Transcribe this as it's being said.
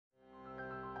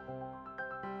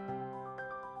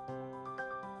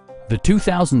The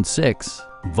 2006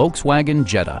 Volkswagen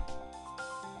Jetta.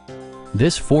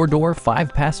 This four-door,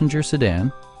 five-passenger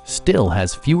sedan still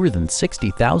has fewer than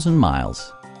 60,000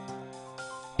 miles.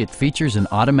 It features an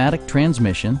automatic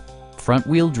transmission,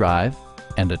 front-wheel drive,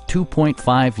 and a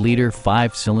 2.5-liter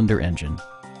five-cylinder engine.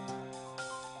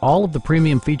 All of the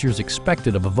premium features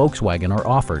expected of a Volkswagen are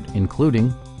offered,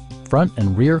 including front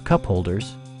and rear cup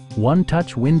holders,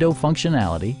 one-touch window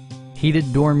functionality,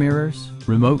 heated door mirrors,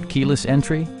 remote keyless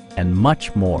entry, and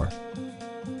much more.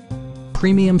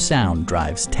 Premium sound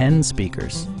drives 10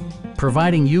 speakers,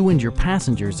 providing you and your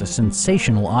passengers a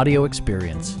sensational audio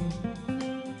experience.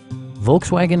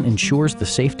 Volkswagen ensures the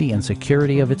safety and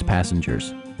security of its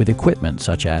passengers with equipment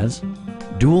such as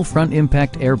dual front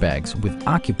impact airbags with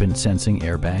occupant sensing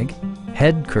airbag,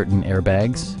 head curtain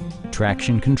airbags,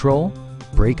 traction control,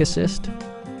 brake assist,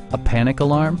 a panic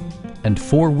alarm, and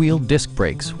four-wheel disc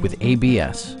brakes with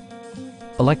ABS.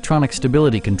 Electronic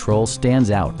stability control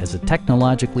stands out as a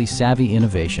technologically savvy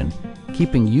innovation,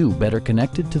 keeping you better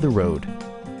connected to the road.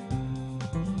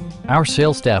 Our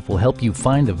sales staff will help you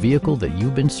find the vehicle that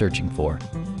you've been searching for.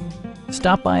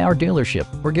 Stop by our dealership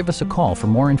or give us a call for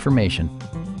more information.